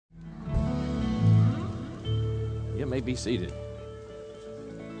may be seated.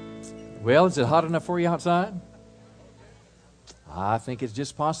 Well, is it hot enough for you outside? I think it's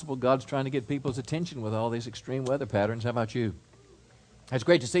just possible God's trying to get people's attention with all these extreme weather patterns. How about you? It's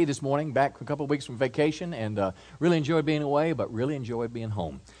great to see you this morning, back a couple of weeks from vacation, and really enjoyed being away, but really enjoyed being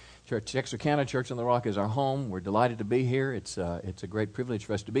home. Church Texarkana, Church on the Rock is our home. We're delighted to be here. It's a great privilege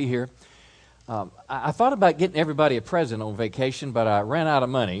for us to be here. I thought about getting everybody a present on vacation, but I ran out of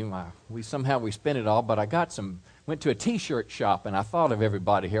money. We spent it all, but went to a T-shirt shop, and I thought of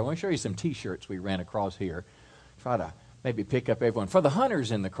everybody here. I want to show you some T-shirts we ran across here. Try to maybe pick up everyone. For the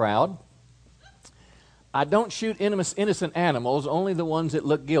hunters in the crowd, I don't shoot innocent animals, only the ones that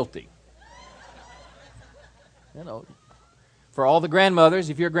look guilty. You know, for all the grandmothers,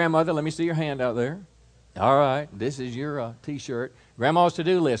 if you're a grandmother, let me see your hand out there. All right, this is your T-shirt. Grandma's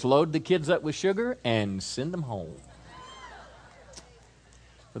to-do list: load the kids up with sugar and send them home.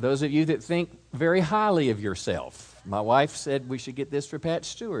 For those of you that think very highly of yourself, my wife said we should get this for Pat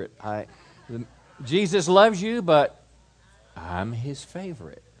Stewart. Jesus loves you, but I'm his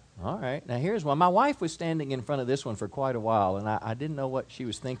favorite. All right, now here's one. My wife was standing in front of this one for quite a while, and I didn't know what she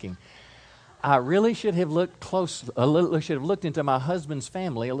was thinking. I really should have looked into my husband's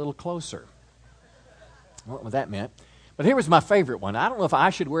family a little closer. I don't know what that meant. But here was my favorite one. I don't know if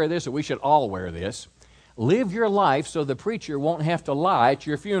I should wear this or we should all wear this. Live your life so the preacher won't have to lie at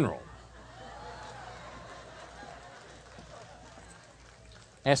your funeral.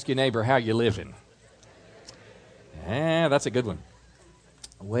 Ask your neighbor, how you living? That's a good one.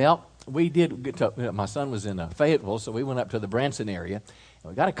 Well, we did get to, my son was in Fayetteville, so we went up to the Branson area.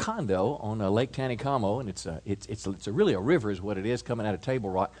 We got a condo on Lake Taneycomo, and it's really a river is what it is, coming out of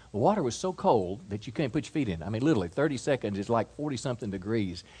Table Rock. The water was so cold that you can't put your feet in. I mean, literally, 30 seconds is like 40-something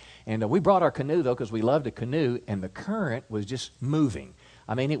degrees. And we brought our canoe, though, because we loved a canoe, and the current was just moving.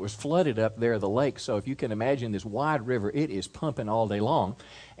 I mean, it was flooded up there, the lake, so if you can imagine this wide river, it is pumping all day long.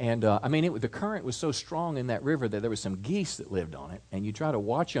 And, the current was so strong in that river that there was some geese that lived on it, and you try to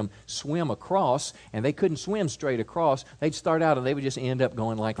watch them swim across, and they couldn't swim straight across. They'd start out, and they would just end up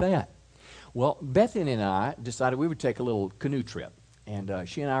going like that. Well, Bethany and I decided we would take a little canoe trip, and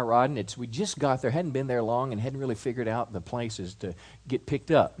she and I riding. We just got there, hadn't been there long, and hadn't really figured out the places to get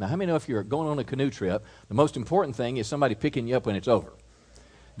picked up. Now, how many know if you're going on a canoe trip, the most important thing is somebody picking you up when it's over?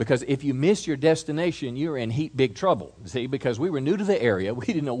 Because if you miss your destination, you're in big trouble, see, because we were new to the area. We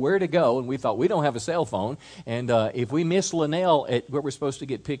didn't know where to go, and we thought, we don't have a cell phone, and if we miss Linnell at where we're supposed to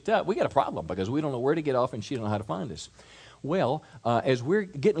get picked up, we got a problem because we don't know where to get off, and she don't know how to find us. Well, as we're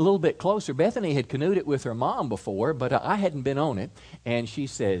getting a little bit closer, Bethany had canoed it with her mom before, but I hadn't been on it, and she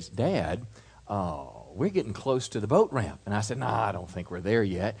says, Dad, we're getting close to the boat ramp. And I said, no, I don't think we're there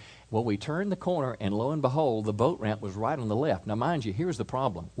yet. Well, we turned the corner, and lo and behold, the boat ramp was right on the left. Now, mind you, here's the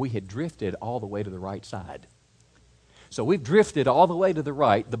problem. We had drifted all the way to the right side. So we've drifted all the way to the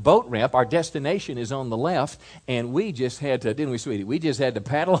right. The boat ramp, our destination, is on the left, and we just had to, didn't we, sweetie? We just had to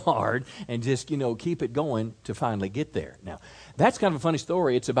paddle hard and just, keep it going to finally get there. Now, that's kind of a funny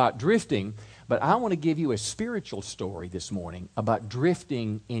story. It's about drifting, but I want to give you a spiritual story this morning about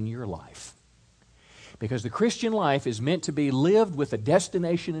drifting in your life. Because the Christian life is meant to be lived with a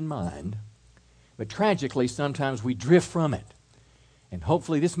destination in mind, but tragically, sometimes we drift from it. And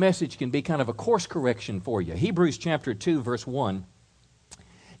hopefully this message can be kind of a course correction for you. Hebrews chapter 2, verse 1.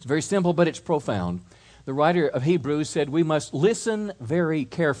 It's very simple, but it's profound. The writer of Hebrews said we must listen very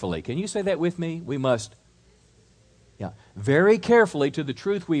carefully. Can you say that with me? We must, very carefully to the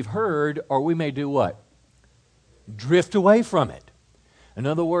truth we've heard, or we may do what? Drift away from it. In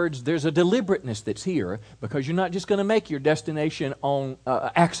other words, there's a deliberateness that's here because you're not just going to make your destination on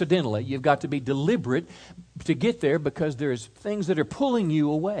accidentally. You've got to be deliberate to get there because there's things that are pulling you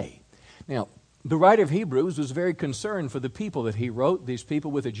away. Now, the writer of Hebrews was very concerned for the people that he wrote, these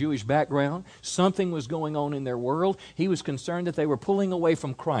people with a Jewish background. Something was going on in their world. He was concerned that they were pulling away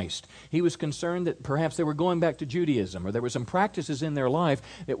from Christ. He was concerned that perhaps they were going back to Judaism, or there were some practices in their life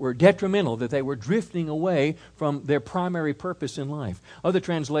that were detrimental, that they were drifting away from their primary purpose in life. Other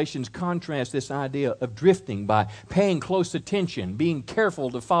translations contrast this idea of drifting by paying close attention, being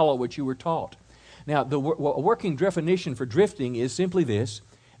careful to follow what you were taught. Now, the working definition for drifting is simply this: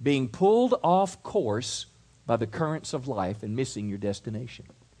 being pulled off course by the currents of life and missing your destination.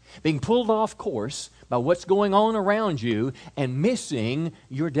 Being pulled off course by what's going on around you and missing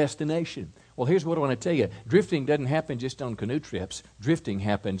your destination. Well, here's what I want to tell you. Drifting doesn't happen just on canoe trips. Drifting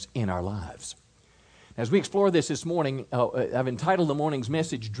happens in our lives. As we explore this morning, I've entitled the morning's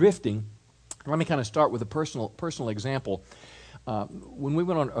message, Drifting. Let me kind of start with a personal example. When we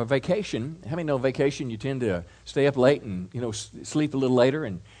went on a vacation, how many know vacation you tend to stay up late and sleep a little later,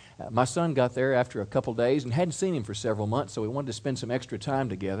 and My son got there after a couple days and hadn't seen him for several months, so we wanted to spend some extra time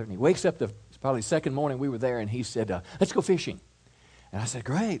together. And he wakes up probably second morning we were there, and he said, let's go fishing. And I said,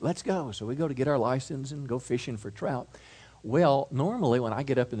 great, let's go. So we go to get our license and go fishing for trout. Well, normally when I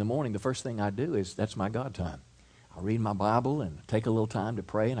get up in the morning, the first thing I do is that's my God time. I read my Bible and take a little time to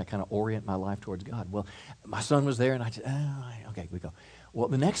pray, and I kind of orient my life towards God. Well, my son was there, and I said, okay, we go. Well,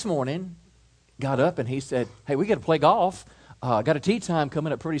 the next morning, got up, and he said, hey, we got to play golf. Got a tee time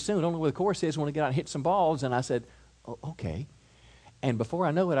coming up pretty soon. Don't know where the course is. Want to get out and hit some balls. And I said, oh, okay. And before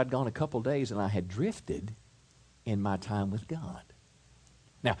I know it, I'd gone a couple days, and I had drifted in my time with God.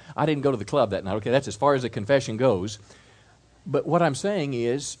 Now, I didn't go to the club that night. Okay, that's as far as the confession goes. But what I'm saying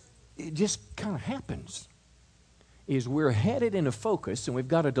is, it just kind of happens. Is we're headed in a focus, and we've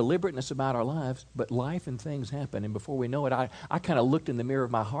got a deliberateness about our lives, but life and things happen. And before we know it, I kind of looked in the mirror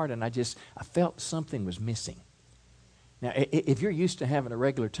of my heart, and I felt something was missing. Now, if you're used to having a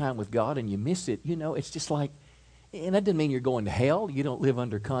regular time with God and you miss it, it's just like, and that doesn't mean you're going to hell. You don't live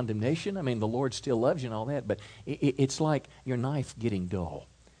under condemnation. I mean, the Lord still loves you and all that, but it's like your knife getting dull.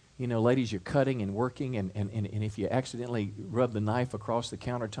 Ladies, you're cutting and working, and if you accidentally rub the knife across the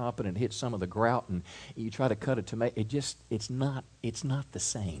countertop and it hits some of the grout and you try to cut a tomato, it's not the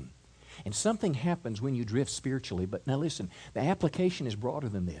same. And something happens when you drift spiritually. But now listen, the application is broader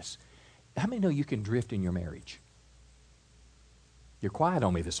than this. How many know you can drift in your marriage? You're quiet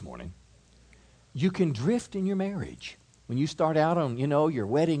on me this morning. You can drift in your marriage. When you start out on, your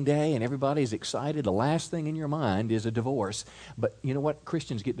wedding day and everybody's excited, the last thing in your mind is a divorce. But you know what?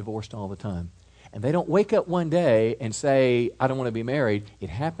 Christians get divorced all the time. And they don't wake up one day and say, I don't want to be married. It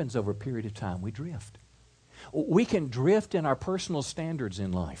happens over a period of time. We drift. We can drift in our personal standards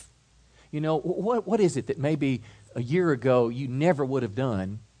in life. What is it that maybe a year ago you never would have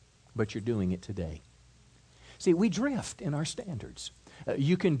done, but you're doing it today? See, we drift in our standards.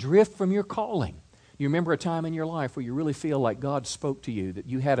 You can drift from your calling. You remember a time in your life where you really feel like God spoke to you, that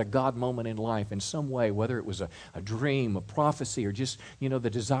you had a God moment in life in some way, whether it was a dream, a prophecy, or just, the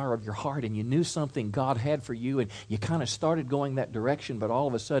desire of your heart, and you knew something God had for you, and you kind of started going that direction, but all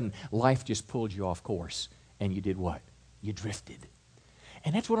of a sudden, life just pulled you off course, and you did what? You drifted.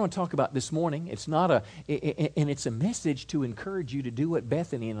 And that's what I want to talk about this morning. It's a message to encourage you to do what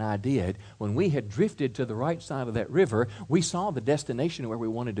Bethany and I did. When we had drifted to the right side of that river, we saw the destination where we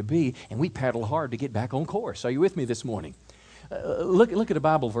wanted to be, and we paddled hard to get back on course. Are you with me this morning? Look at a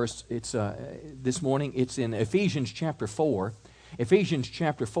Bible verse. It's this morning. It's in Ephesians chapter 4. Ephesians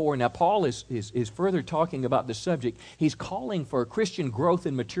chapter 4. Now, Paul is further talking about this subject. He's calling for Christian growth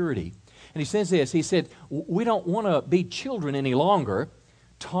and maturity. And he says this. He said, we don't want to be children any longer,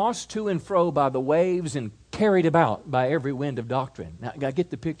 tossed to and fro by the waves and carried about by every wind of doctrine. Now, I get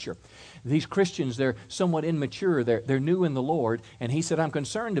the picture. These Christians, they're somewhat immature. They're new in the Lord. And he said, I'm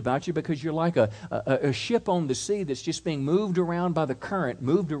concerned about you because you're like a ship on the sea that's just being moved around by the current,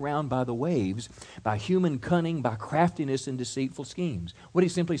 moved around by the waves, by human cunning, by craftiness and deceitful schemes. What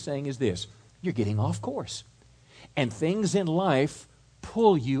he's simply saying is this: you're getting off course. And things in life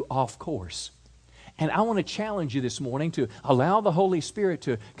pull you off course. And I want to challenge you this morning to allow the Holy Spirit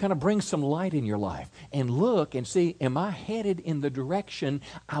to kind of bring some light in your life and look and see, am I headed in the direction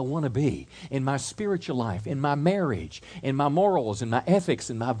I want to be in my spiritual life, in my marriage, in my morals, in my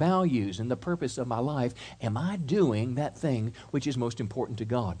ethics, in my values, in the purpose of my life? Am I doing that thing which is most important to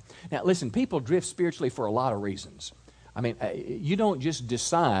God? Now, listen, people drift spiritually for a lot of reasons. I mean, you don't just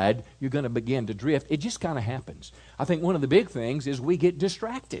decide you're going to begin to drift. It just kind of happens. I think one of the big things is we get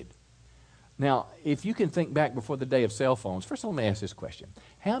distracted. Now, if you can think back before the day of cell phones, first let me ask this question.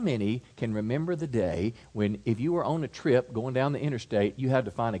 How many can remember the day when if you were on a trip going down the interstate, you had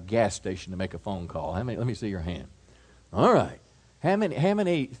to find a gas station to make a phone call? How many? Let me see your hand. All right. How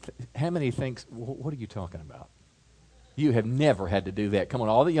many thinks, what are you talking about? You have never had to do that. Come on,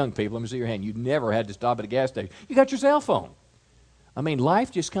 all the young people, let me see your hand. You've never had to stop at a gas station. You got your cell phone. I mean,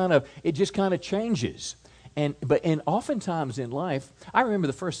 life just kind of changes. And oftentimes in life, I remember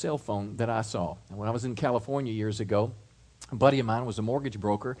the first cell phone that I saw. When I was in California years ago, a buddy of mine was a mortgage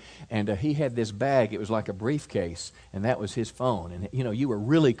broker, and he had this bag. It was like a briefcase, and that was his phone. And, you were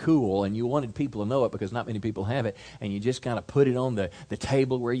really cool, and you wanted people to know it because not many people have it, and you just kind of put it on the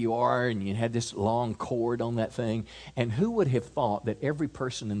table where you are, and you had this long cord on that thing. And who would have thought that every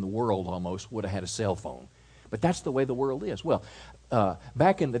person in the world almost would have had a cell phone? But that's the way the world is. Well,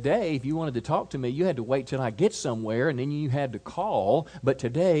 back in the day, if you wanted to talk to me, you had to wait till I get somewhere, and then you had to call. But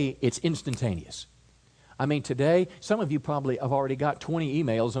today, it's instantaneous. I mean, today, some of you probably have already got 20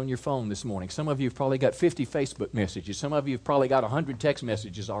 emails on your phone this morning. Some of you have probably got 50 Facebook messages. Some of you have probably got 100 text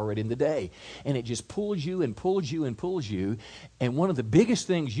messages already in the day. And it just pulls you and pulls you and pulls you. And one of the biggest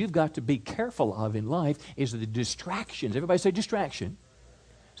things you've got to be careful of in life is the distractions. Everybody say distraction.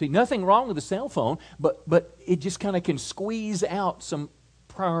 See, nothing wrong with the cell phone, but it just kind of can squeeze out some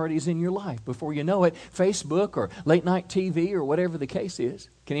priorities in your life. Before you know it, Facebook or late night TV or whatever the case is.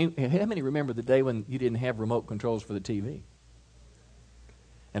 How many remember the day when you didn't have remote controls for the TV?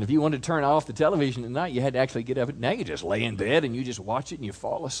 And if you wanted to turn off the television at night, you had to actually get up. Now you just lay in bed and you just watch it and you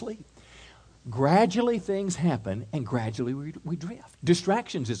fall asleep. Gradually things happen and gradually we drift.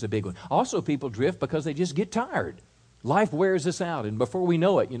 Distractions is a big one. Also people drift because they just get tired. Life wears us out, and before we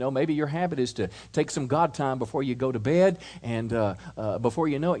know it, maybe your habit is to take some God time before you go to bed, and before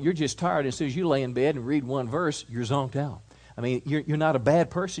you know it, you're just tired. As soon as you lay in bed and read one verse, you're zonked out. I mean, you're not a bad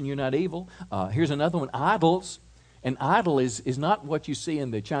person. You're not evil. Here's another one, idols. An idol is not what you see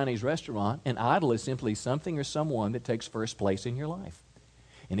in the Chinese restaurant. An idol is simply something or someone that takes first place in your life.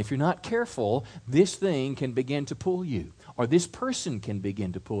 And if you're not careful, this thing can begin to pull you, or this person can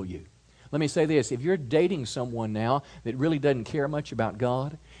begin to pull you. Let me say this, if you're dating someone now that really doesn't care much about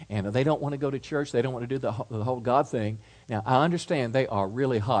God, and they don't want to go to church, they don't want to do the whole God thing, now I understand they are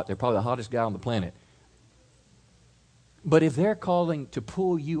really hot. They're probably the hottest guy on the planet. But if they're calling to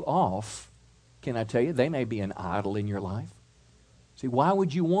pull you off, can I tell you, they may be an idol in your life. See, why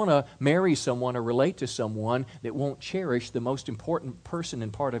would you want to marry someone or relate to someone that won't cherish the most important person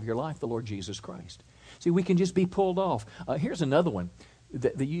and part of your life, the Lord Jesus Christ? See, we can just be pulled off. Here's another one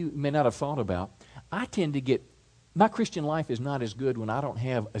that you may not have thought about. I tend to get, my Christian life is not as good when I don't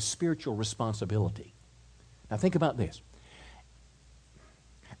have a spiritual responsibility. Now think about this.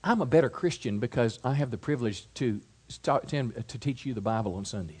 I'm a better Christian because I have the privilege to teach you the Bible on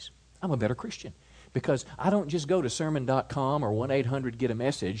Sundays. I'm a better Christian because I don't just go to sermon.com or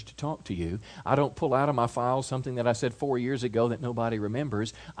 1-800-GET-A-MESSAGE to talk to you. I don't pull out of my files something that I said 4 years ago that nobody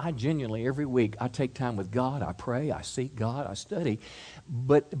remembers. I genuinely, every week, I take time with God. I pray. I seek God. I study.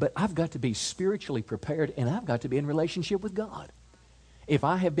 But I've got to be spiritually prepared, and I've got to be in relationship with God. If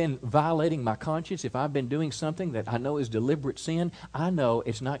I have been violating my conscience, if I've been doing something that I know is deliberate sin, I know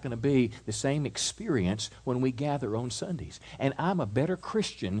it's not going to be the same experience when we gather on Sundays. And I'm a better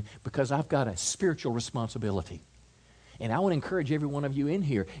Christian because I've got a spiritual responsibility. And I want to encourage every one of you in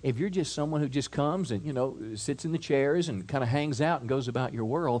here, if you're just someone who just comes and, sits in the chairs and kind of hangs out and goes about your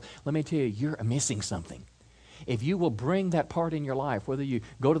world, let me tell you, you're missing something. If you will bring that part in your life, whether you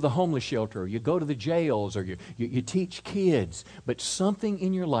go to the homeless shelter or you go to the jails or you teach kids, but something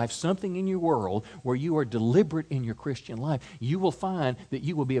in your life, something in your world where you are deliberate in your Christian life, you will find that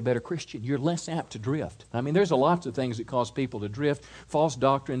you will be a better Christian. You're less apt to drift. I mean, there's lots of things that cause people to drift, false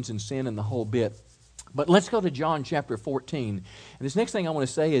doctrines and sin and the whole bit. But let's go to John chapter 14. And this next thing I want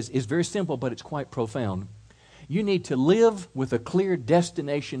to say is very simple, but it's quite profound. You need to live with a clear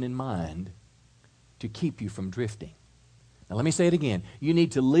destination in mind to keep you from drifting. Now let me say it again. You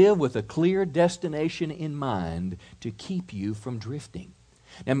need to live with a clear destination in mind to keep you from drifting.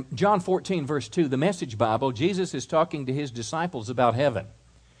 Now John 14 verse 2, the Message Bible, Jesus is talking to his disciples about heaven.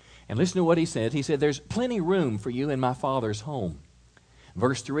 And listen to what he said. He said, there's plenty room for you in my Father's home.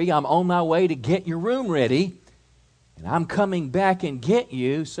 Verse 3, I'm on my way to get your room ready, and I'm coming back and get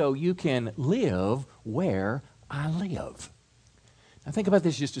you so you can live where I live. Now think about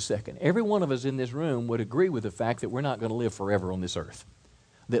this just a second. Every one of us in this room would agree with the fact that we're not going to live forever on this earth.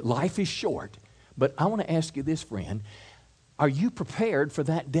 That life is short. But I want to ask you this, friend. Are you prepared for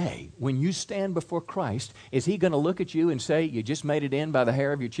that day when you stand before Christ? Is he going to look at you and say, you just made it in by the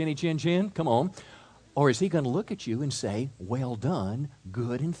hair of your chinny chin chin? Come on. Or is he going to look at you and say, well done,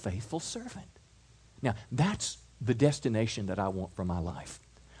 good and faithful servant? Now, that's the destination that I want for my life.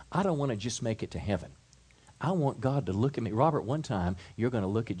 I don't want to just make it to heaven. I want God to look at me. Robert, one time, you're going to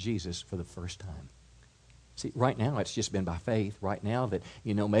look at Jesus for the first time. See, right now, it's just been by faith. Right now that,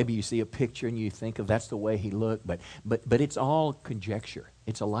 maybe you see a picture and you think of that's the way he looked. But it's all conjecture.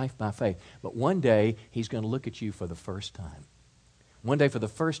 It's a life by faith. But one day, he's going to look at you for the first time. One day, for the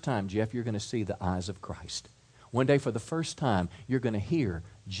first time, Jeff, you're going to see the eyes of Christ. One day, for the first time, you're going to hear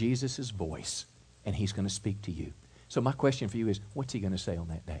Jesus' voice, and he's going to speak to you. So my question for you is, what's he going to say on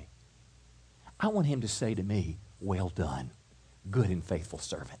that day? I want him to say to me, well done, good and faithful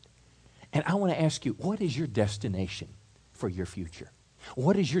servant. And I want to ask you, what is your destination for your future?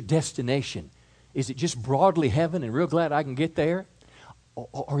 What is your destination? Is it just broadly heaven and real glad I can get there?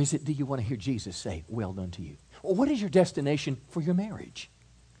 Or is it, do you want to hear Jesus say, well done to you? Or what is your destination for your marriage?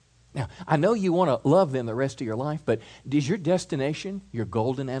 Now, I know you want to love them the rest of your life, but is your destination your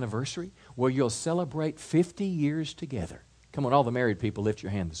golden anniversary where you'll celebrate 50 years together? Come on, all the married people, lift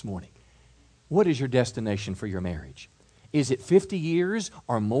your hand this morning. What is your destination for your marriage? Is it 50 years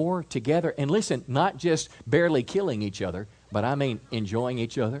or more together? And listen, not just barely killing each other, but I mean enjoying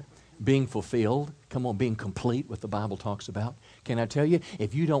each other, being fulfilled. Come on, being complete, what the Bible talks about. Can I tell you,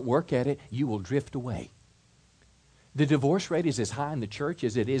 if you don't work at it, you will drift away. The divorce rate is as high in the church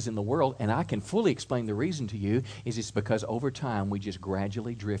as it is in the world, and I can fully explain the reason to you is it's because over time we just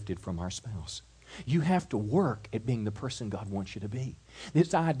gradually drifted from our spouse. You have to work at being the person God wants you to be.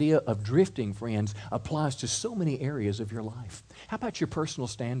 This idea of drifting, friends, applies to so many areas of your life. How about your personal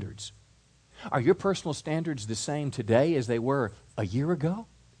standards? Are your personal standards the same today as they were a year ago?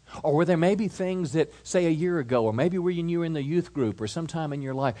 Or were there maybe things that, say, a year ago, or maybe when you were in the youth group or sometime in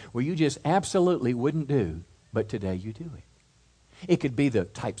your life where you just absolutely wouldn't do, but today you do it? It could be the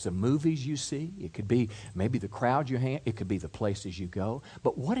types of movies you see. It could be maybe the crowd you hang. It could be the places you go.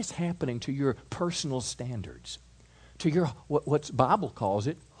 But what is happening to your personal standards? To your, what Bible calls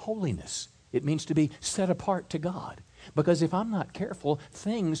it, holiness. It means to be set apart to God. Because if I'm not careful,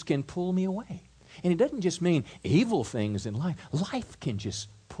 things can pull me away. And it doesn't just mean evil things in life. Life can just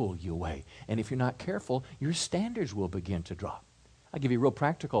pull you away. And if you're not careful, your standards will begin to drop. I'll give you a real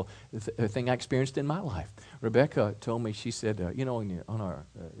practical thing I experienced in my life. Rebecca told me, she said, on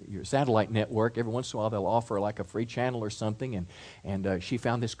your satellite network, every once in a while they'll offer like a free channel or something, and she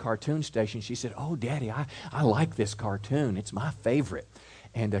found this cartoon station. She said, "Oh, Daddy, I like this cartoon. It's my favorite.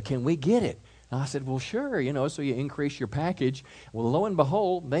 And can we get it?" And I said, "Well, sure, so you increase your package." Well, lo and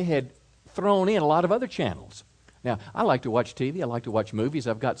behold, they had thrown in a lot of other channels. Now, I like to watch TV. I like to watch movies.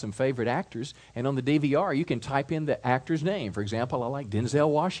 I've got some favorite actors. And on the DVR, you can type in the actor's name. For example, I like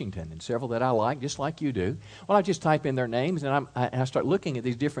Denzel Washington and several that I like, just like you do. Well, I just type in their names, and I start looking at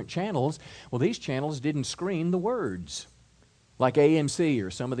these different channels. Well, these channels didn't screen the words like AMC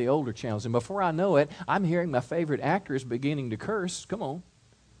or some of the older channels. And before I know it, I'm hearing my favorite actors beginning to curse, come on,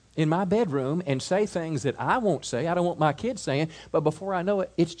 in my bedroom and say things that I won't say. I don't want my kids saying. But before I know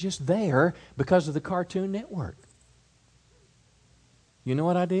it, it's just there because of the Cartoon Network. You know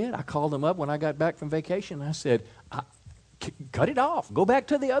what I did? I called them up when I got back from vacation. I said, cut it off. Go back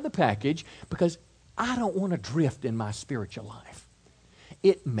to the other package because I don't want to drift in my spiritual life.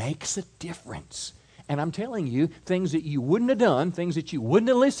 It makes a difference. And I'm telling you, things that you wouldn't have done, things that you wouldn't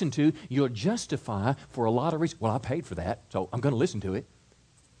have listened to, you'll justify for a lot of reasons. Well, I paid for that, so I'm going to listen to it.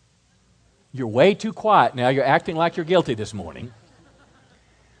 You're way too quiet now. You're acting like you're guilty this morning.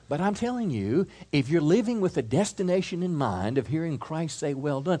 But I'm telling you, if you're living with a destination in mind of hearing Christ say,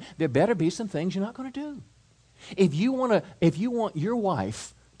 "Well done," there better be some things you're not going to do. If you want your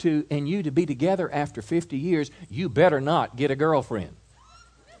wife and you to be together after 50 years, you better not get a girlfriend.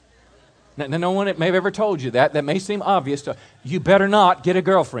 Now, no one may have ever told you that. That may seem obvious. You better not get a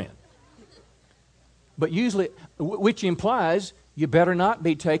girlfriend. But usually, which implies you better not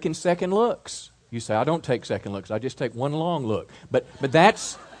be taking second looks. You say, "I don't take second looks. I just take one long look." But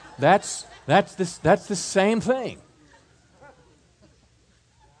that's the same thing.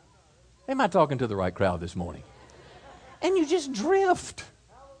 Am I talking to the right crowd this morning? And you just drift.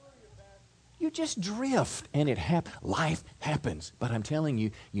 You just drift, and life happens. But I'm telling you,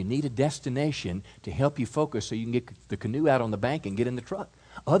 you need a destination to help you focus so you can get the canoe out on the bank and get in the truck.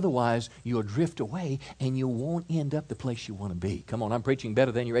 Otherwise, you'll drift away, and you won't end up the place you want to be. Come on, I'm preaching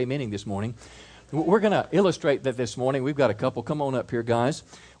better than you're amening this morning. We're going to illustrate that this morning. We've got a couple. Come on up here, guys.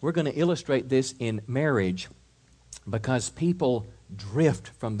 We're going to illustrate this in marriage because people drift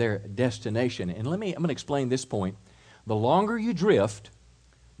from their destination. And I'm going to explain this point. The longer you drift,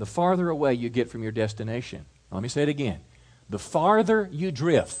 the farther away you get from your destination. Let me say it again. The farther you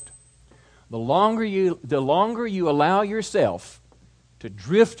drift, the longer you allow yourself to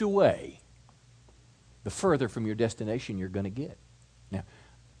drift away, the further from your destination you're going to get. Now,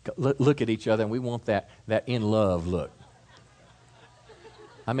 look at each other, and we want that in love look.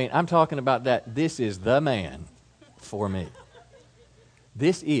 I mean, I'm talking about that. This is the man for me.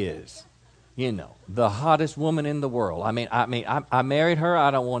 This is, the hottest woman in the world. I mean, I married her.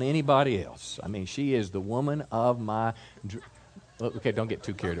 I don't want anybody else. I mean, she is the woman of my. Okay, don't get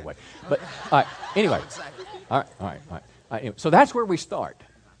too carried away. But all right, anyway, all right. So that's where we start.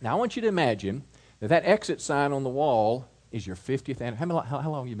 Now I want you to imagine that exit sign on the wall is your 50th anniversary. How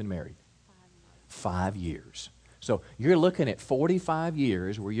long have you been married? 5 years. So you're looking at 45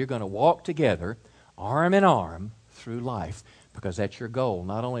 years where you're going to walk together, arm in arm, through life. because that's your goal.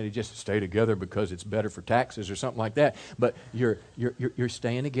 Not only to just stay together because it's better for taxes or something like that, but you're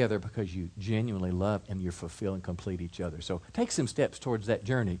staying together because you genuinely love and you're fulfill and complete each other. So take some steps towards that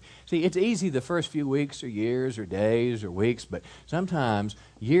journey. See, it's easy the first few weeks or years or days or weeks, but sometimes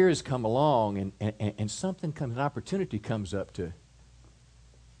years come along and something comes, an opportunity comes up to,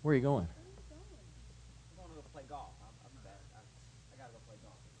 where are you going? I'm going to go play golf. I got to go play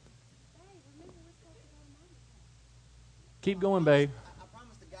golf. Keep going, babe. I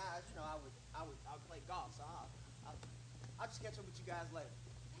promised the guys, I would play golf, so I'll just catch up with you guys later.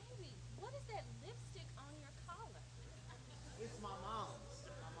 Baby, what is that lipstick on your collar? It's my mom's.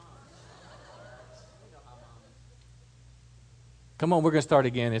 You know how mom is. Come on, we're going to start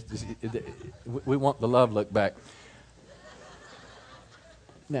again. We want the love look back.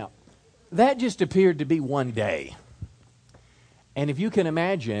 Now, that just appeared to be one day. And if you can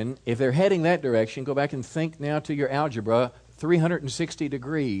imagine, if they're heading that direction, go back and think now to your algebra, 360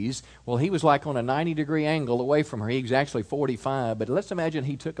 degrees. Well, he was like on a 90-degree angle away from her. He was actually 45, but let's imagine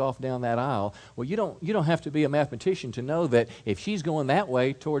he took off down that aisle. Well, you don't have to be a mathematician to know that if she's going that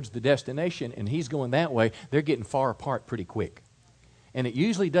way towards the destination and he's going that way, they're getting far apart pretty quick. And it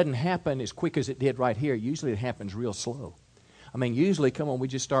usually doesn't happen as quick as it did right here. Usually it happens real slow. I mean, usually, come on, we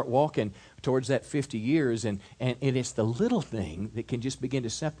just start walking towards that 50 years, and it's the little thing that can just begin to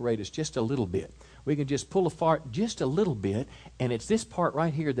separate us just a little bit. We can just pull apart just a little bit, and it's this part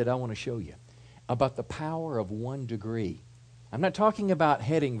right here that I want to show you about the power of 1 degree. I'm not talking about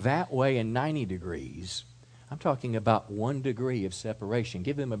heading that way in 90 degrees. I'm talking about 1 degree of separation.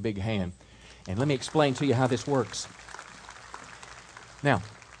 Give them a big hand, and let me explain to you how this works. Now,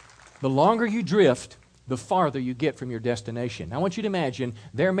 the longer you drift, the farther you get from your destination. Now, I want you to imagine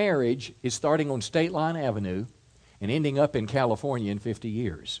their marriage is starting on State Line Avenue and ending up in California in 50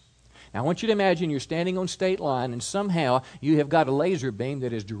 years. Now, I want you to imagine you're standing on State Line and somehow you have got a laser beam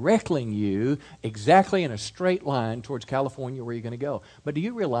that is directing you exactly in a straight line towards California where you're going to go. But do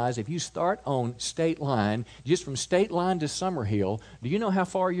you realize if you start on State Line, just from State Line to Summerhill, do you know how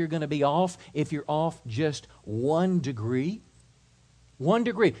far you're going to be off if you're off just 1 degree? 1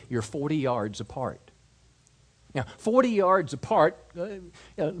 degree. You're 40 yards apart. Now, 40 yards apart,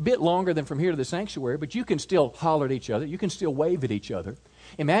 a bit longer than from here to the sanctuary, but you can still holler at each other. You can still wave at each other.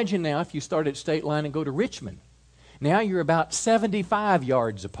 Imagine now if you start at State Line and go to Richmond. Now you're about 75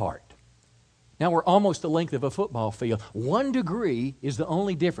 yards apart. Now we're almost the length of a football field. 1 degree is the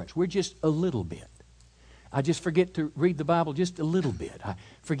only difference. We're just a little bit. I just forget to read the Bible just a little bit. I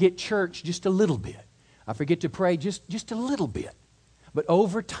forget church just a little bit. I forget to pray just a little bit. But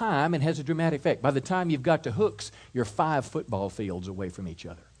over time, it has a dramatic effect. By the time you've got to Hooks, you're 5 football fields away from each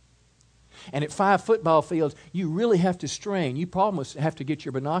other. And at 5 football fields, you really have to strain. You almost have to get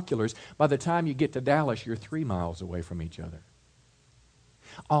your binoculars. By the time you get to Dallas, you're 3 miles away from each other.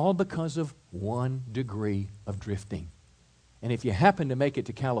 All because of 1 degree of drifting. And if you happen to make it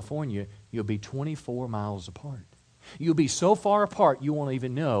to California, you'll be 24 miles apart. You'll be so far apart, you won't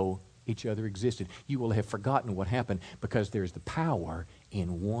even know each other existed. You will have forgotten what happened because there's the power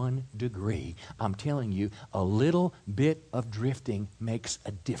in 1 degree. I'm telling you, a little bit of drifting makes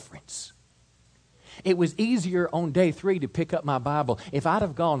a difference. It was easier on day 3 to pick up my Bible. If I'd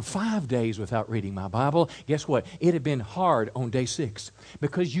have gone 5 days without reading my Bible, guess what? It'd have been hard on day 6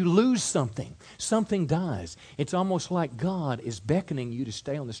 because you lose something. Something dies. It's almost like God is beckoning you to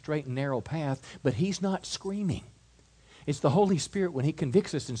stay on the straight and narrow path, but He's not screaming. It's the Holy Spirit when He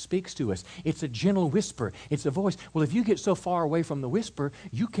convicts us and speaks to us. It's a gentle whisper. It's a voice. Well, if you get so far away from the whisper,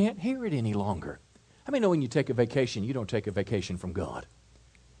 you can't hear it any longer. How many know when you take a vacation, you don't take a vacation from God?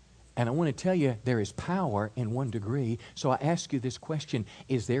 And I want to tell you, there is power in 1 degree. So I ask you this question.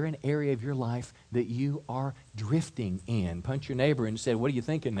 Is there an area of your life that you are drifting in? Punch your neighbor and say, what are you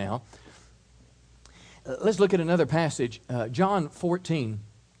thinking now? Let's look at another passage. John 14.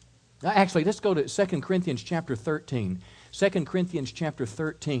 Actually, let's go to 2 Corinthians chapter 13. 2 Corinthians chapter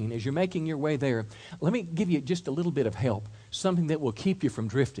 13. As you're making your way there, let me give you just a little bit of help, something that will keep you from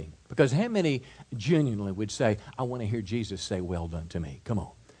drifting. Because how many genuinely would say, I want to hear Jesus say, well done to me? Come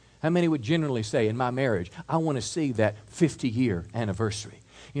on. How many would genuinely say, in my marriage, I want to see that 50-year anniversary?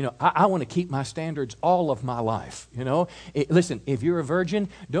 You know, I want to keep my standards all of my life, you know. Listen, if you're a virgin,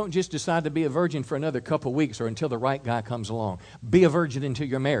 don't just decide to be a virgin for another couple weeks or until the right guy comes along. Be a virgin until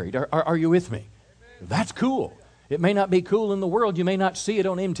you're married. Are you with me? Amen. That's cool. It may not be cool in the world. You may not see it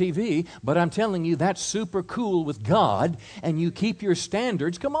on MTV, but I'm telling you, that's super cool with God, and you keep your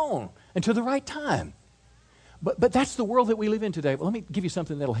standards, come on, until the right time. But that's the world that we live in today. Well, let me give you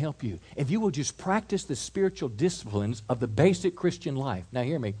something that'll help you. If you will just practice the spiritual disciplines of the basic Christian life. Now,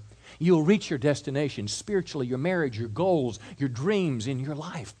 hear me. You'll reach your destination spiritually, your marriage, your goals, your dreams in your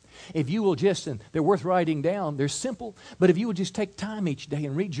life. If you will just, and they're worth writing down, they're simple, but if you will just take time each day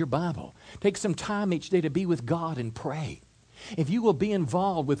and read your Bible, take some time each day to be with God and pray. If you will be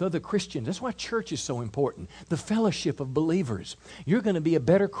involved with other Christians, that's why church is so important, the fellowship of believers. You're going to be a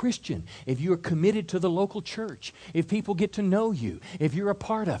better Christian if you're committed to the local church, if people get to know you, if you're a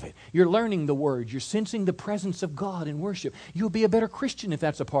part of it, you're learning the Word, you're sensing the presence of God in worship. You'll be a better Christian if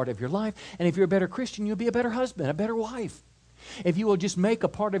that's a part of your life, and if you're a better Christian, you'll be a better husband, a better wife. If you will just make a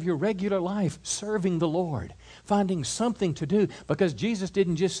part of your regular life serving the Lord, finding something to do, because Jesus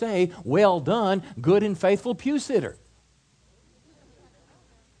didn't just say, well done, good and faithful pew sitter.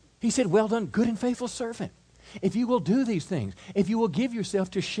 He said, well done, good and faithful servant. If you will do these things, if you will give yourself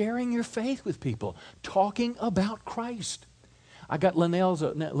to sharing your faith with people, talking about Christ. I got Linnell's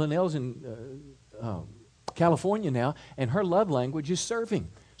in California now, and her love language is serving.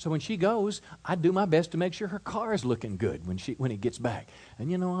 So when she goes, I do my best to make sure her car is looking good when it gets back.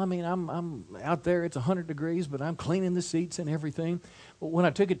 And I'm out there, it's 100 degrees, but I'm cleaning the seats and everything. But when I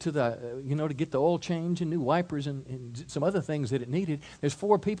took it to to get the oil change and new wipers and some other things that it needed, there's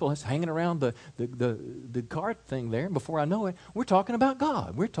 4 people that's hanging around the cart thing there. And before I know it, we're talking about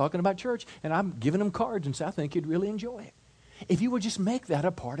God. We're talking about church. And I'm giving them cards and say, I think you'd really enjoy it. If you would just make that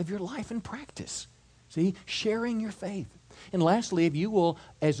a part of your life and practice. See, sharing your faith. And lastly, if you will,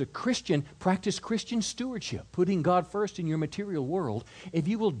 as a Christian, practice Christian stewardship, putting God first in your material world, if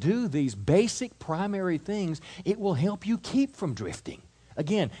you will do these basic primary things, it will help you keep from drifting.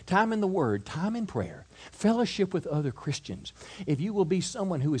 Again, time in the Word, time in prayer, fellowship with other Christians. If you will be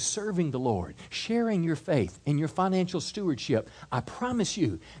someone who is serving the Lord, sharing your faith and your financial stewardship, I promise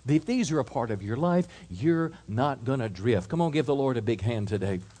you that if these are a part of your life, you're not going to drift. Come on, give the Lord a big hand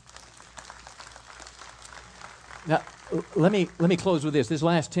today. Now, let me close with this. This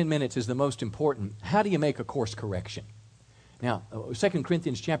last 10 minutes is the most important. How do you make a course correction? Now, 2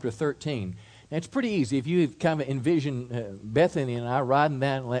 Corinthians chapter 13. Now, it's pretty easy. If you kind of envision Bethany and I riding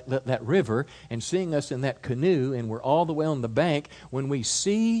down that river and seeing us in that canoe, and we're all the way on the bank, when we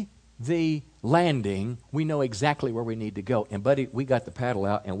see the landing, we know exactly where we need to go. And, buddy, we got the paddle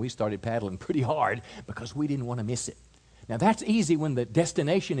out, and we started paddling pretty hard because we didn't want to miss it. Now, that's easy when the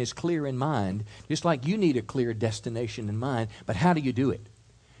destination is clear in mind, just like you need a clear destination in mind. But how do you do it?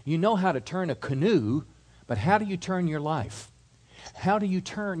 You know how to turn a canoe, but how do you turn your life? How do you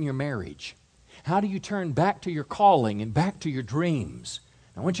turn your marriage? How do you turn back to your calling and back to your dreams?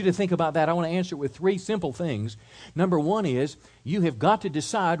 I want you to think about that. I want to answer it with 3 simple things. Number 1 is you have got to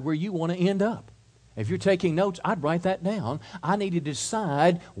decide where you want to end up. If you're taking notes, I'd write that down. I need to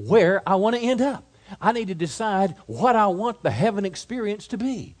decide where I want to end up. I need to decide what I want the heaven experience to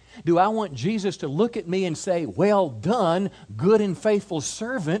be. Do I want Jesus to look at me and say, well done, good and faithful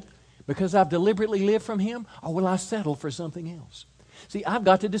servant, because I've deliberately lived from Him? Or will I settle for something else? See, I've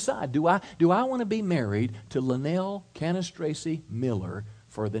got to decide. Do I want to be married to Linnell Canastracy Miller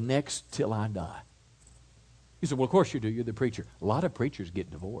for the next till I die? You said, well, of course you do. You're the preacher. A lot of preachers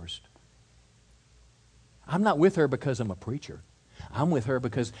get divorced. I'm not with her because I'm a preacher. I'm with her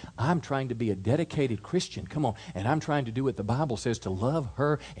because I'm trying to be a dedicated Christian. Come on. And I'm trying to do what the Bible says, to love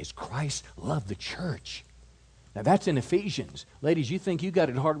her as Christ loved the church. Now, that's in Ephesians. Ladies, you think you got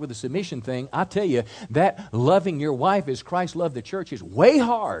it hard with the submission thing. I tell you, that loving your wife as Christ loved the church is way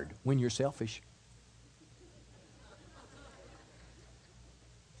hard when you're selfish.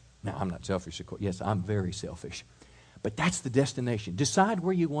 Now, I'm not selfish, of course. Yes, I'm very selfish. But that's the destination. Decide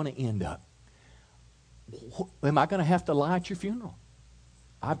where you want to end up. Am I going to have to lie at your funeral?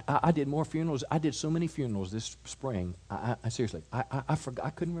 I did more funerals. I did so many funerals this spring. I seriously, I forgot.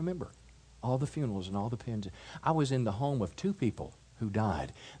 I couldn't remember all the funerals and all the pins. I was in the home of 2 people who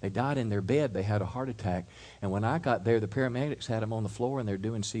died. They died in their bed. They had a heart attack. And when I got there, the paramedics had them on the floor and they're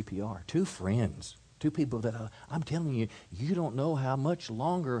doing CPR. 2 friends. 2 people that I'm telling you, you don't know how much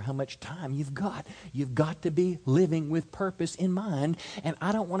longer, how much time you've got. You've got to be living with purpose in mind. And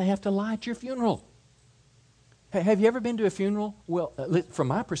I don't want to have to lie at your funeral. Have you ever been to a funeral? Well, from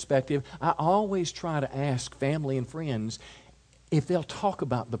my perspective, I always try to ask family and friends if they'll talk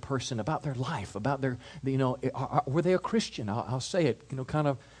about the person, about their life, about their, were they a Christian? I'll say it, kind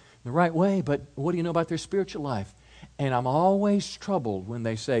of the right way, but what do you know about their spiritual life? And I'm always troubled when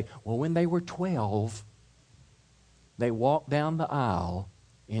they say, well, when they were 12, they walked down the aisle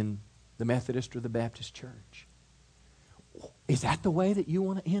in the Methodist or the Baptist church. Is that the way that you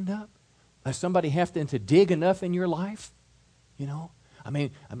want to end up? Does somebody have to dig enough in your life?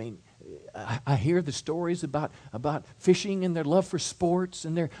 I hear the stories about fishing and their love for sports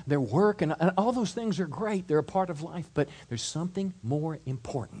and their work, and all those things are great. They're a part of life, but there's something more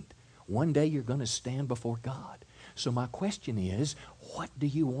important. One day you're going to stand before God. So my question is, what do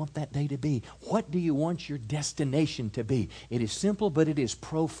you want that day to be? What do you want your destination to be? It is simple, but it is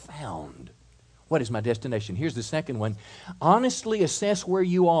profound. What is my destination? Here's the second one. Honestly assess where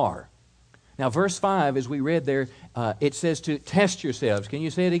you are. Now, verse 5, as we read there, it says to test yourselves. Can you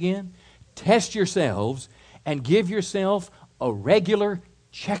say it again? Test yourselves and give yourself a regular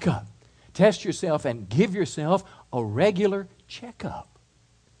checkup. Test yourself and give yourself a regular checkup.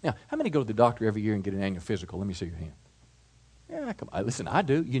 Now, how many go to the doctor every year and get an annual physical? Let me see your hand. Yeah, come on. Listen, I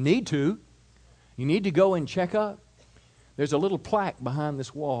do. You need to. You need to go and check up. There's a little plaque behind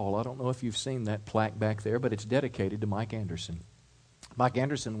this wall. I don't know if you've seen that plaque back there, but it's dedicated to Mike Anderson. Mike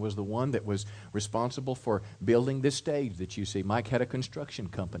Anderson was the one that was responsible for building this stage that you see. Mike had a construction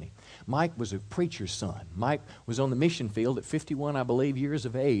company. Mike was a preacher's son. Mike was on the mission field at 51, I believe, years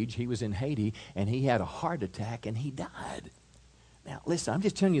of age. He was in Haiti, and he had a heart attack, and he died. Now, listen, I'm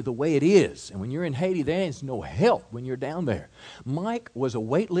just telling you the way it is. And when you're in Haiti, there is no help when you're down there. Mike was a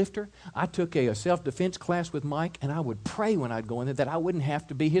weightlifter. I took a self-defense class with Mike, and I would pray when I'd go in there that I wouldn't have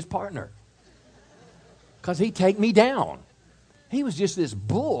to be his partner because he'd take me down. He was just this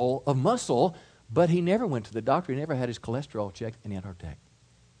bull of muscle, but he never went to the doctor. He never had his cholesterol checked, and he had a heart attack.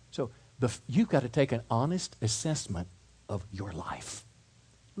 So you've got to take an honest assessment of your life.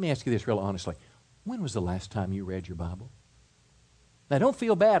 Let me ask you this real honestly. When was the last time you read your Bible? Now, don't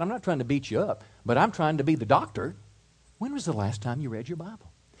feel bad. I'm not trying to beat you up, but I'm trying to be the doctor. When was the last time you read your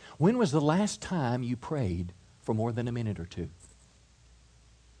Bible? When was the last time you prayed for more than a minute or two?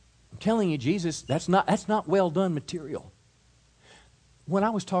 I'm telling you, Jesus, that's not well done material. When I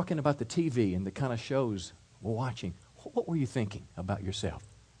was talking about the TV and the kind of shows we're watching, what were you thinking about yourself?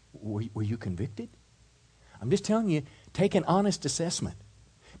 Were you convicted? I'm just telling you, take an honest assessment,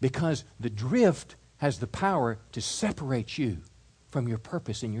 because the drift has the power to separate you from your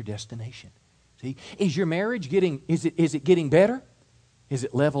purpose and your destination. See, is your marriage getting better? Is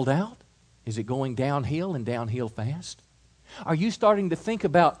it leveled out? Is it going downhill and downhill fast? Are you starting to think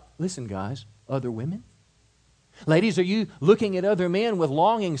about, listen guys, other women? Ladies, are you looking at other men with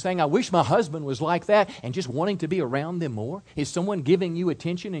longing, saying, I wish my husband was like that, and just wanting to be around them more? Is someone giving you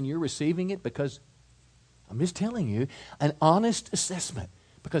attention and you're receiving it? Because I'm just telling you, an honest assessment.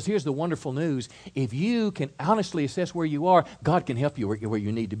 Because here's the wonderful news. If you can honestly assess where you are, God can help you where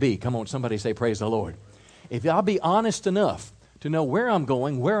you need to be. Come on, somebody say, praise the Lord. If I'll be honest enough to know where I'm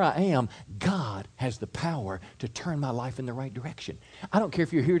going, where I am, God has the power to turn my life in the right direction. I don't care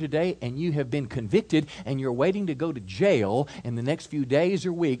if you're here today and you have been convicted and you're waiting to go to jail in the next few days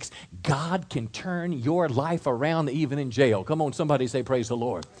or weeks. God can turn your life around even in jail. Come on, somebody say, praise the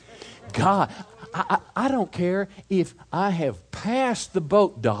Lord. God, I don't care if I have passed the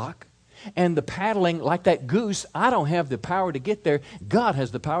boat dock and the paddling like that goose. I don't have the power to get there. God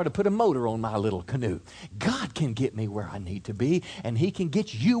has the power to put a motor on my little canoe. God can get me where I need to be, and He can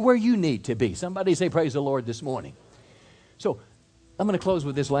get you where you need to be. Somebody say praise the Lord this morning. So I'm going to close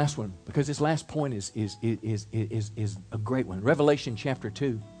with this last one, because this last point is a great one. Revelation chapter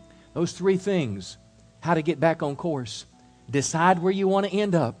 2. Those three things: how to get back on course, decide where you want to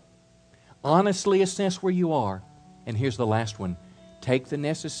end up, honestly assess where you are, and here's the last one: take the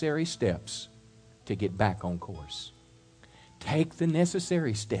necessary steps to get back on course. Take the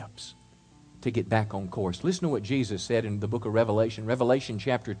necessary steps to get back on course. Listen to what Jesus said in the book of Revelation. Revelation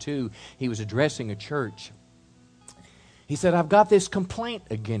chapter 2, He was addressing a church. He said, I've got this complaint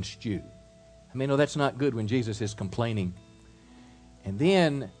against you. I mean, no, that's not good when Jesus is complaining. And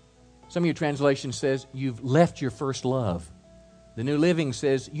then some of your translation says, you've left your first love. The New Living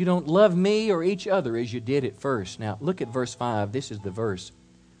says, you don't love me or each other as you did at first. Now, look at verse 5. This is the verse.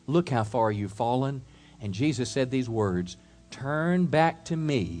 Look how far you've fallen. And Jesus said these words, turn back to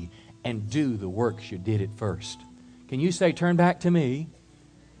me and do the works you did at first. Can you say, turn back to me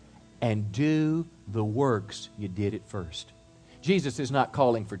and do the works you did at first? Jesus is not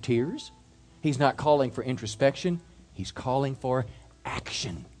calling for tears. He's not calling for introspection. He's calling for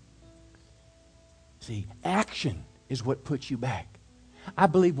action. See, action is what puts you back. I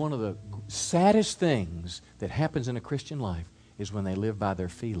believe one of the saddest things that happens in a Christian life is when they live by their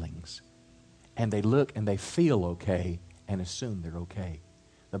feelings. And they look and they feel okay and assume they're okay.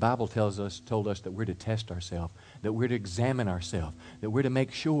 The Bible told us that we're to test ourselves, that we're to examine ourselves, that we're to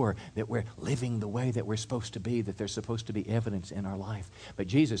make sure that we're living the way that we're supposed to be, that there's supposed to be evidence in our life. But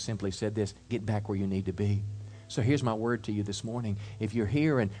Jesus simply said this: get back where you need to be. So here's my word to you this morning. If you're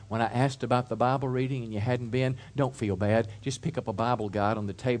here and when I asked about the Bible reading and you hadn't been, don't feel bad. Just pick up a Bible guide on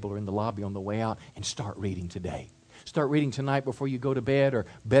the table or in the lobby on the way out and start reading today. Start reading tonight before you go to bed, or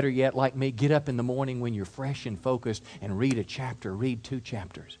better yet, like me, get up in the morning when you're fresh and focused and read a chapter, read 2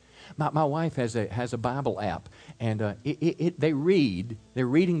 chapters. My wife has a Bible app, and they're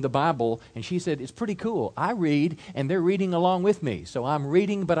reading the Bible, and she said, it's pretty cool. I read, and they're reading along with me. So I'm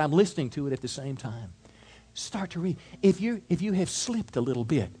reading, but I'm listening to it at the same time. Start to read. If you have slipped a little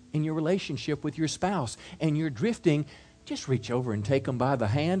bit in your relationship with your spouse, and you're drifting, just reach over and take them by the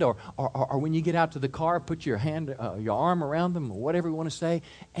hand, or when you get out to the car, put your arm around them, or whatever you want to say,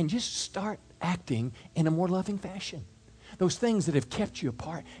 and just start acting in a more loving fashion. Those things that have kept you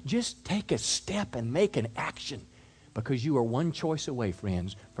apart, just take a step and make an action, because you are one choice away,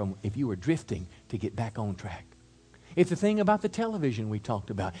 friends, from, if you were drifting, to get back on track. It's the thing about the television we talked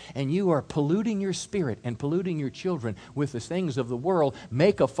about, and you are polluting your spirit and polluting your children with the things of the world.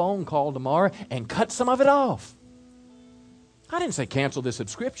 Make a phone call tomorrow and cut some of it off. I didn't say cancel the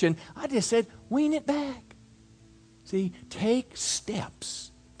subscription. I just said wean it back. See, take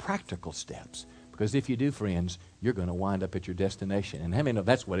steps, practical steps. Because if you do, friends, you're going to wind up at your destination. And how many know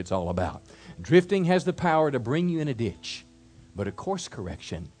that's what it's all about? Drifting has the power to bring you in a ditch, but a course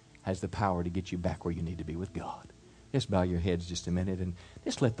correction has the power to get you back where you need to be with God. Just bow your heads just a minute and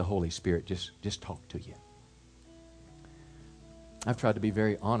just let the Holy Spirit just talk to you. I've tried to be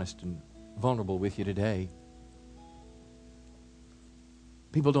very honest and vulnerable with you today.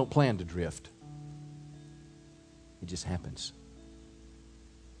 People don't plan to drift. It just happens.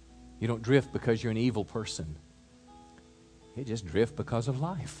 You don't drift because you're an evil person. You just drift because of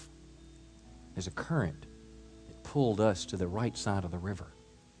life. There's a current that pulled us to the right side of the river.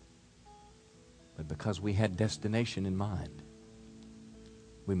 But because we had destination in mind,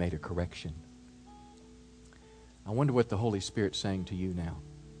 we made a correction. I wonder what the Holy Spirit's saying to you now.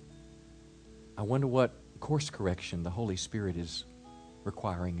 I wonder what course correction the Holy Spirit is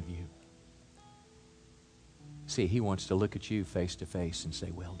requiring of you. See, He wants to look at you face to face and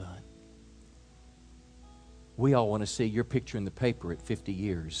say, well done. We all want to see your picture in the paper at 50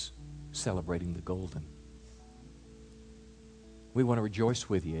 years celebrating the golden. We want to rejoice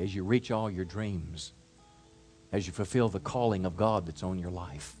with you as you reach all your dreams, as you fulfill the calling of God that's on your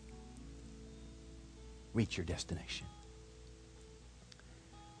life. Reach your destination.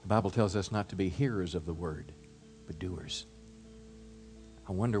 The Bible tells us not to be hearers of the word, but doers.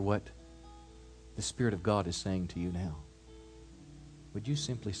 I wonder what the Spirit of God is saying to you now. Would you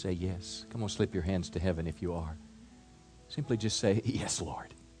simply say yes? Come on, slip your hands to heaven if you are. Simply just say, yes,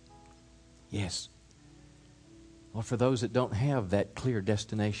 Lord. Yes. Well, for those that don't have that clear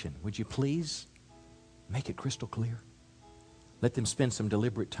destination, would you please make it crystal clear? Let them spend some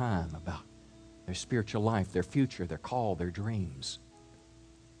deliberate time about their spiritual life, their future, their call, their dreams.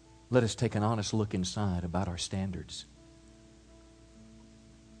 Let us take an honest look inside about our standards.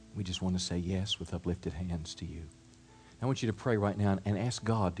 We just want to say yes with uplifted hands to you. I want you to pray right now and ask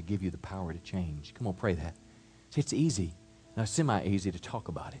God to give you the power to change. Come on, pray that. See, it's easy. Now, it's semi-easy to talk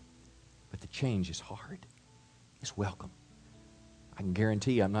about it, but the change is hard. It's welcome. I can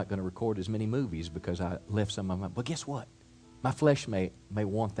guarantee you I'm not going to record as many movies because I left some of them. But guess what? My flesh may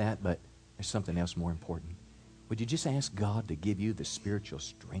want that, but there's something else more important. Would you just ask God to give you the spiritual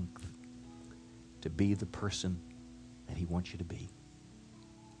strength to be the person that He wants you to be?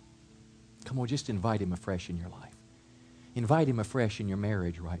 Come on, just invite Him afresh in your life. Invite Him afresh in your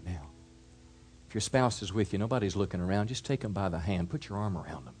marriage right now. If your spouse is with you, nobody's looking around, just take them by the hand. Put your arm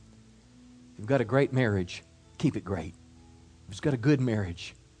around them. If you've got a great marriage, keep it great. If it's got a good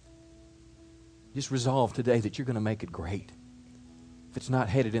marriage, just resolve today that you're going to make it great. If it's not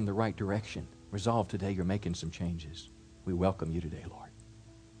headed in the right direction, resolve today you're making some changes. We welcome you today, Lord.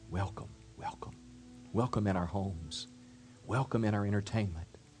 Welcome, welcome. Welcome in our homes. Welcome in our entertainment.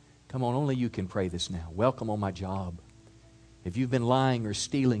 Come on, only you can pray this now. Welcome on my job. If you've been lying or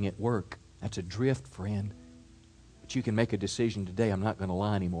stealing at work, that's a drift, friend. But you can make a decision today. I'm not going to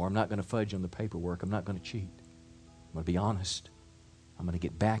lie anymore. I'm not going to fudge on the paperwork. I'm not going to cheat. I'm going to be honest. I'm going to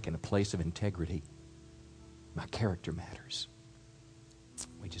get back in a place of integrity. My character matters.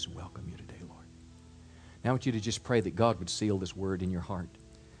 We just welcome you today, Lord. Now I want you to just pray that God would seal this word in your heart.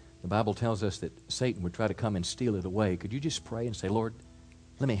 The Bible tells us that Satan would try to come and steal it away. Could you just pray and say, Lord,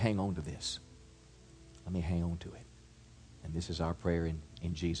 let me hang on to this. Let me hang on to it. And this is our prayer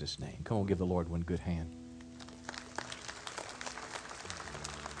in Jesus' name. Come on, give the Lord one good hand.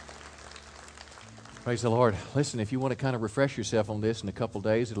 Praise the Lord. Listen, if you want to kind of refresh yourself on this in a couple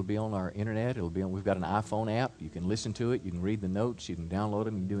days, it'll be on our internet. We've got an iPhone app. You can listen to it. You can read the notes. You can download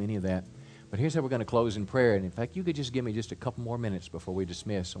them. You can do any of that. But here's how we're going to close in prayer. And in fact, you could just give me just a couple more minutes before we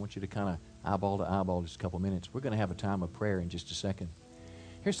dismiss. I want you to kind of eyeball to eyeball just a couple minutes. We're going to have a time of prayer in just a second.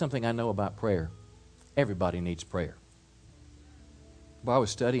 Here's something I know about prayer. Everybody needs prayer. Well, I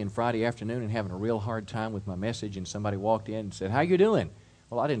was studying Friday afternoon and having a real hard time with my message, and somebody walked in and said, how you doing?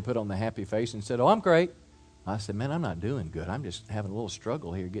 Well, I didn't put on the happy face and said, "Oh, I'm great." I said, "Man, I'm not doing good. I'm just having a little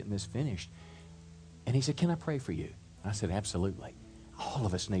struggle here getting this finished." And he said, "Can I pray for you?" I said, "Absolutely." All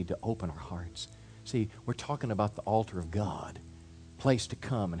of us need to open our hearts. See, we're talking about the altar of God, place to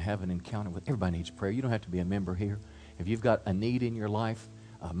come and have an encounter with. Everybody needs prayer. You don't have to be a member here. If you've got a need in your life,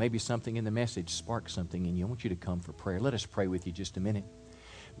 maybe something in the message sparks something in you, I want you to come for prayer. Let us pray with you just a minute.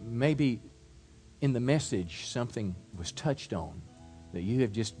 Maybe in the message something was touched on that you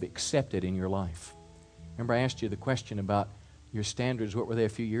have just accepted in your life. Remember I asked you the question about your standards, what were they a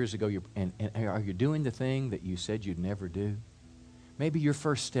few years ago, and are you doing the thing that you said you'd never do? Maybe your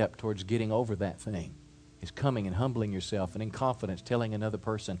first step towards getting over that thing is coming and humbling yourself and in confidence telling another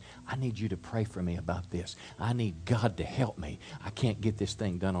person, "I need you to pray for me about this. I need God to help me. I can't get this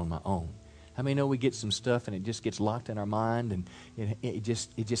thing done on my own." How many know we get some stuff and it just gets locked in our mind and it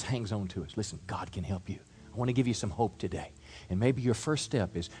just hangs on to us? Listen, God can help you. I want to give you some hope today. And maybe your first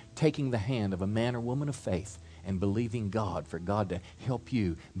step is taking the hand of a man or woman of faith and believing God for God to help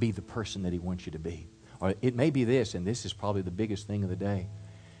you be the person that He wants you to be. Or it may be this, and this is probably the biggest thing of the day.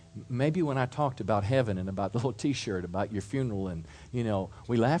 Maybe when I talked about heaven and about the little T-shirt, about your funeral, and,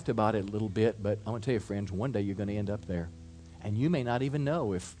 we laughed about it a little bit, but I want to tell you, friends, one day you're going to end up there. And you may not even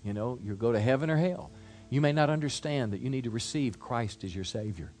know if, you go to heaven or hell. You may not understand that you need to receive Christ as your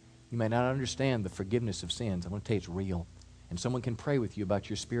Savior. You may not understand the forgiveness of sins. I want to tell you it's real. And someone can pray with you about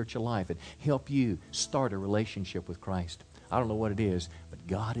your spiritual life and help you start a relationship with Christ. I don't know what it is, but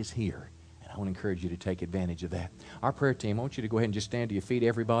God is here. I want to encourage you to take advantage of that. Our prayer team, I want you to go ahead and just stand to your feet,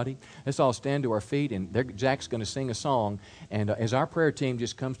 everybody. Let's all stand to our feet, and Jack's going to sing a song. And as our prayer team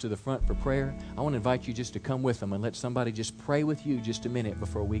just comes to the front for prayer, I want to invite you just to come with them and let somebody just pray with you just a minute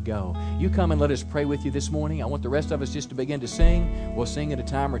before we go. You come and let us pray with you this morning. I want the rest of us just to begin to sing. We'll sing at a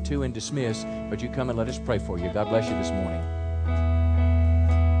time or two and dismiss, but you come and let us pray for you. God bless you this morning.